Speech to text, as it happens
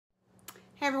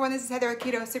Hey everyone, this is Heather with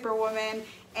Keto Superwoman,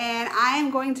 and I am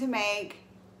going to make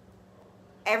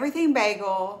everything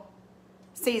bagel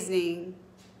seasoning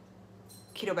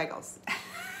keto bagels.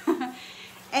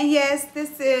 And yes,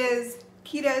 this is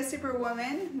Keto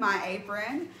Superwoman, my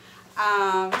apron.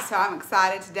 So I'm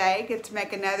excited today, get to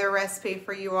make another recipe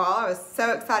for you all. I was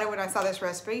so excited when I saw this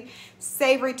recipe.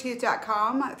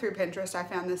 Savorytooth.com through Pinterest, I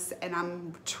found this and I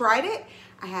tried it.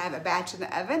 I have a batch in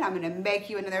the oven. I'm gonna make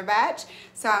you another batch,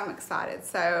 so I'm excited.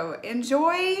 So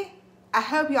enjoy. I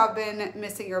hope y'all been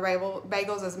missing your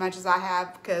bagels as much as I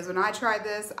have, because when I tried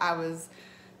this, I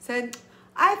said,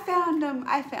 I found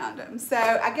them. So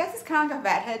I guess it's kind of like a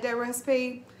fathead dough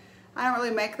recipe. I don't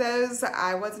really make those.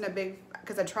 I wasn't a big,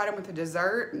 because I tried them with a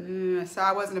dessert, so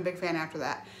I wasn't a big fan after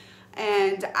that.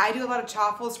 And I do a lot of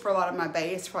chaffles for a lot of my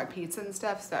base, for like pizza and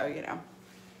stuff, so you know.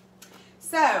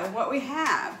 So what we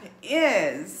have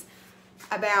is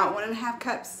about 1.5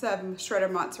 cups of shredded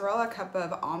mozzarella, a cup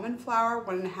of almond flour,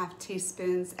 1.5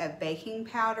 teaspoons of baking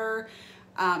powder,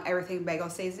 everything bagel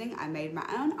seasoning. I made my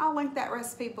own. I'll link that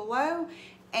recipe below.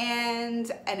 And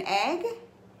an egg,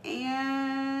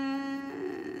 and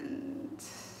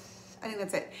I think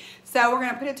that's it. So we're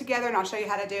gonna put it together and I'll show you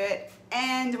how to do it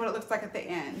and what it looks like at the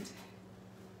end.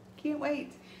 Can't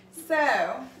wait. So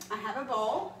I have a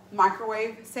bowl,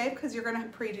 microwave safe, because you're gonna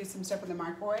pre-do some stuff in the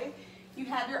microwave. You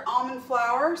have your almond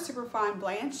flour, superfine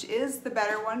blanched is the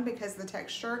better one because of the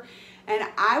texture. And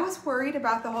I was worried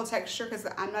about the whole texture because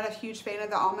I'm not a huge fan of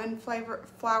the almond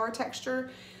flour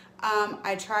texture.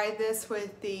 I tried this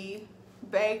with the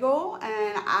bagel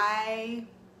and I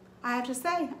have to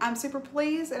say, I'm super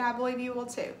pleased, and I believe you will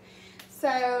too.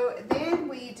 So then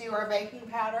we do our baking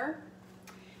powder.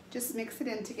 Just mix it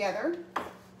in together.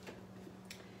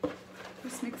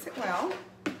 Just mix it well.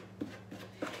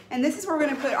 And this is where we're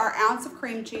gonna put our ounce of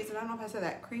cream cheese, and I don't know if I said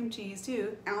that, cream cheese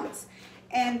too, ounce.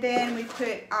 And then we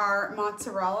put our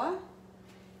mozzarella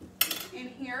in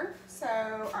here. So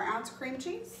our ounce of cream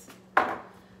cheese,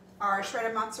 our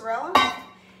shredded mozzarella,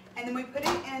 and then we put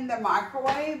it in the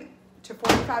microwave to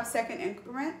 45-second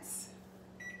increments.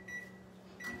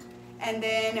 And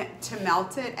then to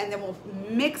melt it, and then we'll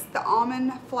mix the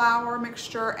almond flour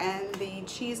mixture and the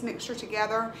cheese mixture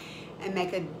together and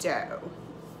make a dough,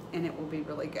 and it will be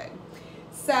really good.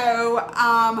 So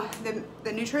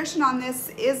the nutrition on this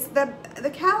is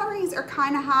the calories are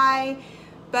kind of high,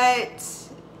 but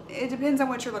it depends on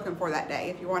what you're looking for that day.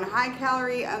 If you want a high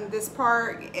calorie on this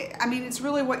part, I mean, it's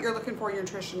really what you're looking for, your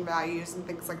nutrition values and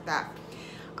things like that.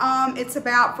 It's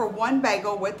about, for one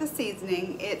bagel with the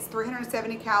seasoning, it's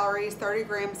 370 calories, 30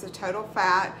 grams of total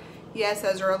fat. Yes,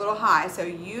 those are a little high, so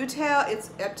it's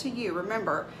up to you.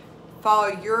 Remember, follow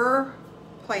your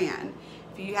plan.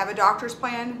 If you have a doctor's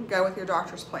plan, go with your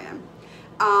doctor's plan.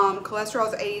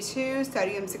 Cholesterol is 82,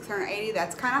 sodium 680,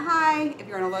 that's kind of high. If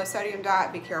you're on a low sodium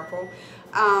diet, be careful.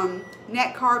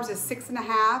 Net carbs is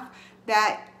 6.5,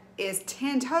 that is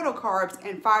 10 total carbs,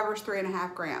 and fiber is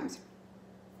 3.5 grams.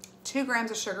 2 grams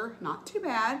of sugar, not too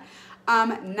bad.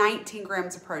 19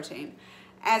 grams of protein.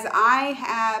 As I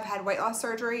have had weight loss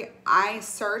surgery, I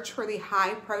search for the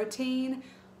high protein,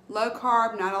 low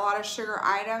carb, not a lot of sugar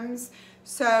items.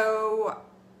 So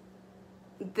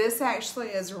this actually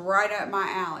is right up my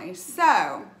alley.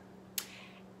 So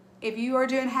if you are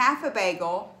doing half a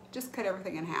bagel, just cut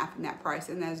everything in half in that price,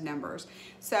 in those numbers.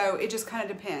 So it just kind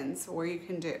of depends where you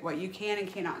can do, what you can and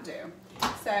cannot do.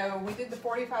 So we did the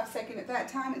 45-second at that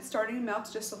time. It's starting to melt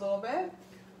just a little bit.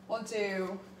 We'll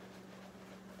do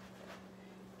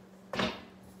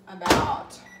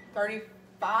about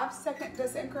 35-second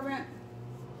this increment.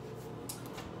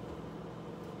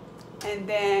 And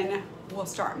then we'll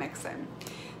start mixing.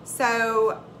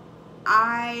 So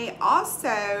I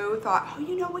also thought, oh,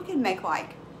 you know, we can make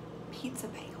like pizza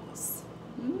bagels.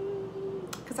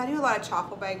 Because I do a lot of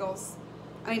chaffle bagels.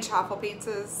 I mean chaffle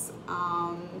pizzas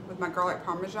with my garlic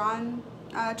parmesan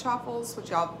chaffles,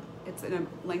 which it's in a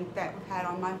link that we've had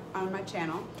on my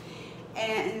channel.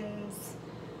 And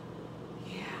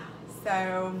yeah,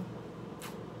 so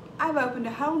I've opened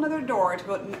a whole nother door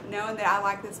to knowing that I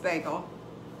like this bagel.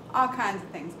 All kinds of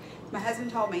things. My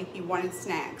husband told me he wanted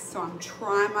snacks, so I'm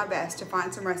trying my best to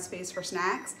find some recipes for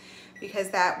snacks,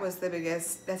 because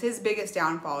that's his biggest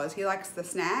downfall, is he likes the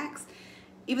snacks.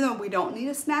 Even though we don't need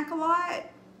a snack a lot,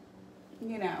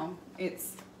 you know,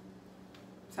 it's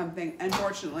something,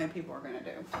 unfortunately, people are gonna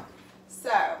do.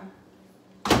 So,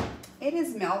 it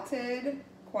is melted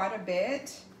quite a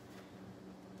bit.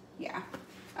 Yeah.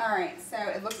 All right, so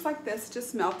it looks like this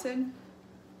just melted.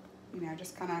 You know,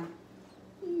 just kind of,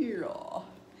 yeah.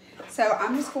 So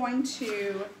I'm just going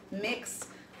to mix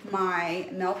my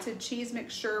melted cheese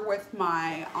mixture with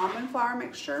my almond flour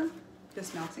mixture.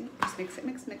 just melting. Just mix it,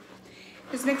 mix.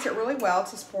 Just mix it really well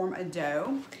to form a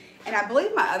dough. And I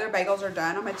believe my other bagels are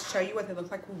done. I'm going to show you what they look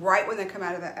like right when they come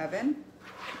out of the oven.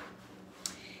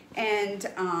 And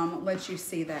let you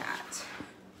see that.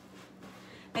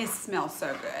 They smell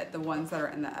so good, the ones that are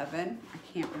in the oven. I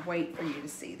can't wait for you to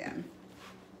see them.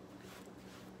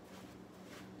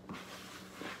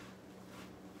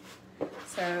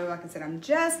 So, like I said, I'm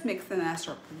just mixing this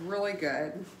up really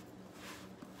good.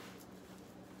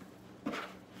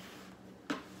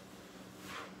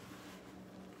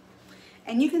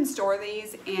 And you can store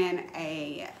these in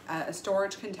a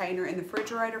storage container in the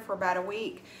refrigerator for about a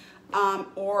week,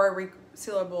 or a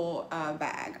resealable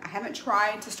bag. I haven't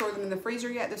tried to store them in the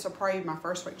freezer yet. This will probably be my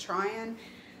first week trying,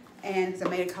 and because I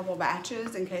made a couple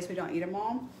batches in case we don't eat them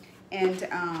all. And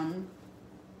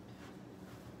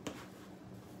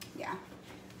yeah.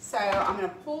 So I'm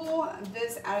gonna pull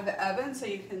this out of the oven so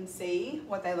you can see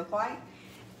what they look like.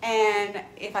 And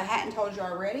if I hadn't told you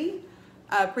already,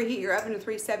 preheat your oven to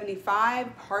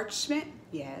 375, parchment,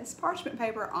 yes, parchment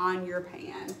paper on your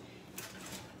pan.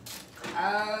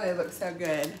 Oh, they look so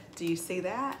good. Do you see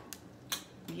that?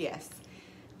 Yes.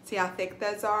 See how thick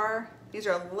those are? These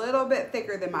are a little bit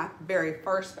thicker than my very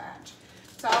first batch.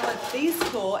 So I'll let these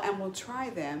cool and we'll try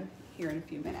them here in a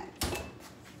few minutes.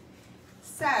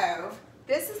 So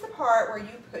this is the part where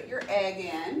you put your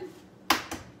egg in.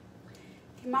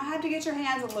 You might have to get your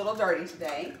hands a little dirty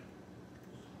today.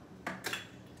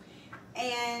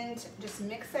 And just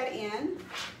mix that in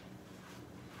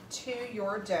to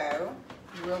your dough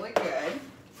really good.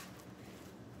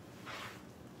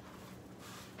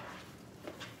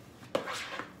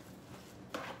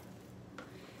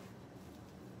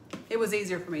 It was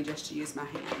easier for me just to use my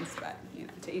hands, but you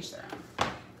know, to each their own.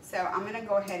 So I'm gonna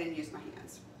go ahead and use my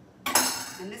hands.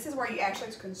 And this is where you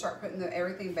actually can start putting the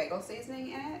everything bagel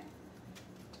seasoning in it.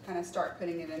 To kind of start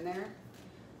putting it in there.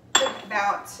 Put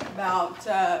about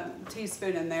a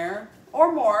teaspoon in there,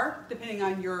 or more, depending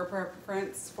on your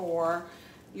preference for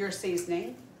your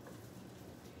seasoning.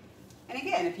 And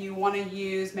again, if you want to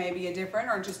use maybe a different,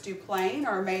 or just do plain,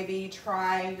 or maybe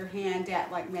try your hand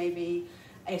at like maybe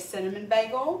a cinnamon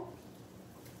bagel,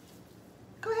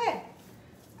 go ahead.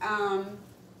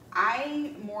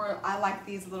 I like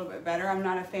these a little bit better. I'm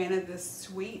not a fan of the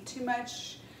sweet too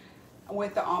much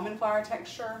with the almond flour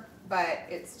texture, but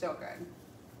it's still good.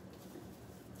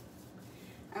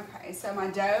 Okay, so my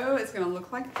dough is going to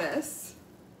look like this.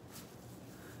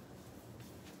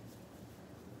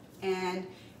 And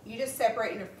you just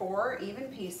separate into 4 even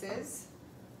pieces.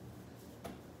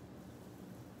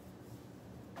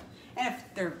 And if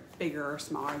they're bigger or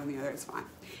smaller than the other, it's fine.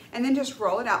 And then just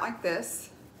roll it out like this.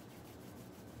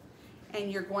 And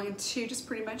you're going to just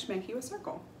pretty much make you a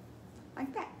circle,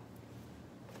 like that.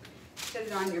 Set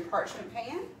it on your parchment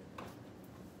pan.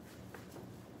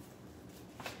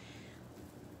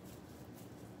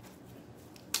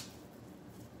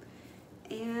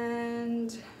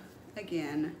 And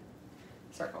again,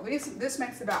 circle. This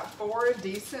makes about 4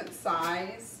 decent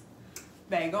size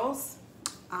bagels.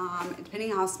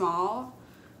 Depending on how small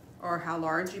or how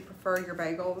large you prefer your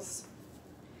bagels,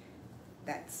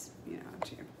 that's, you know, up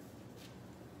to you.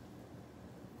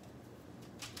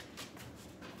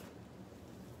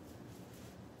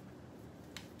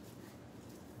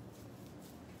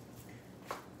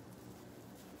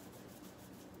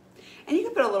 And you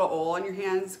can put a little oil on your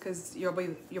hands because you're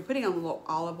putting a little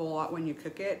olive oil when you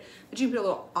cook it, but you can put a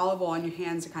little olive oil on your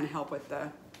hands to kind of help with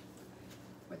the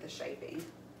shaping.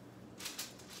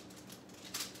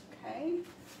 Okay,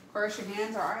 of course your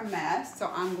hands are a mess, so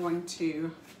I'm going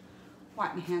to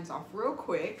wipe my hands off real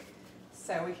quick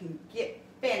so we can get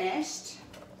finished.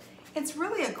 It's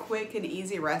really a quick and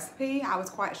easy recipe. I was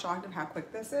quite shocked at how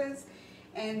quick this is.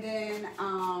 And then,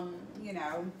 you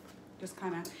know, just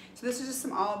kind of, so this is just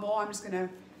some olive oil. I'm just going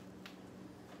to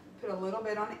put a little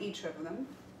bit on each of them.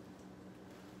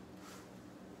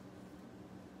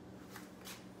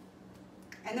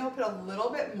 And then we'll put a little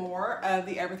bit more of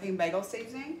the everything bagel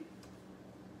seasoning.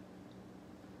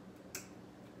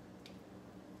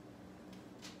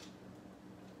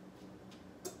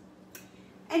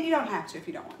 And you don't have to if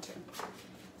you don't want to.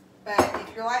 But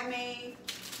if you're like me,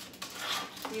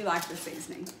 you like the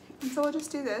seasoning. And so we'll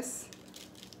just do this.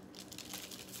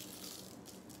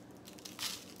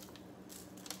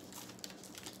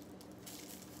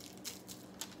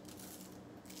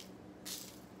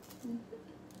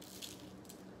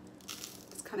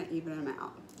 Just kind of even them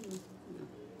out.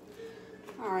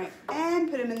 All right, and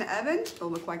put them in the oven. They'll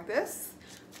look like this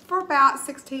for about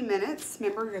 16 minutes.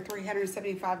 Remember, you're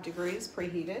 375 degrees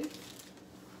preheated.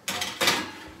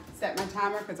 Set my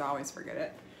timer because I always forget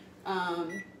it.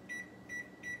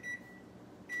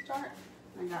 start?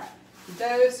 I got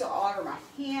dough still all over my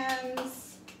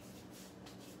hands.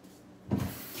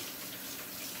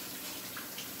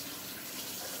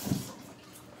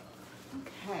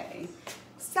 Okay,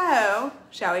 so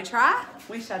shall we try?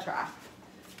 We shall try.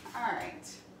 All right.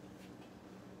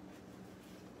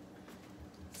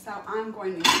 So I'm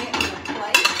going to get me a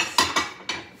plate.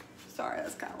 Sorry,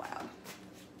 that's kind of loud.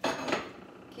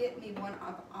 Get me one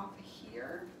off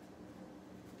here.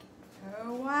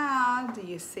 Oh wow, do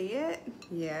you see it?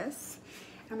 Yes.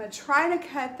 I'm gonna try to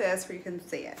cut this where you can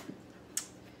see it.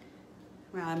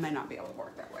 Well, I may not be able to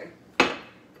work that way.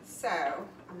 So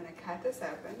I'm gonna cut this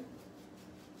open.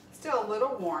 Still a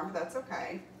little warm, but that's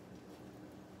okay.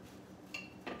 It's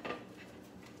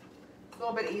a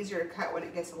little bit easier to cut when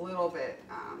it gets a little bit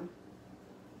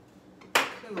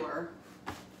cooler.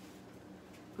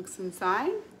 Looks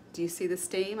inside. Do you see the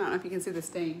steam? I don't know if you can see the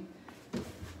steam.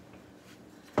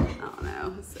 I don't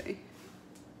know, let's see.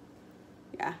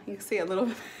 Yeah, you can see a little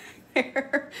bit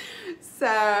there.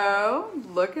 So,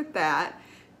 look at that.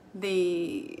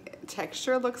 The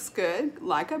texture looks good,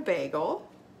 like a bagel,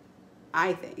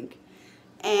 I think.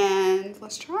 And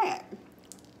let's try it.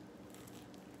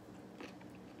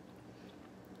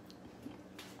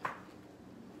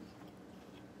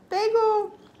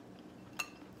 Bagel.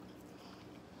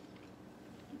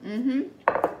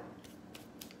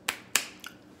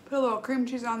 Put a little cream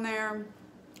cheese on there.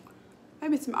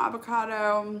 Maybe some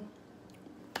avocado.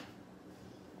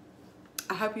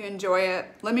 I hope you enjoy it.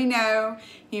 Let me know if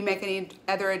you make any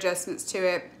other adjustments to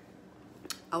it.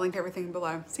 I'll link everything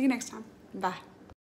below. See you next time. Bye.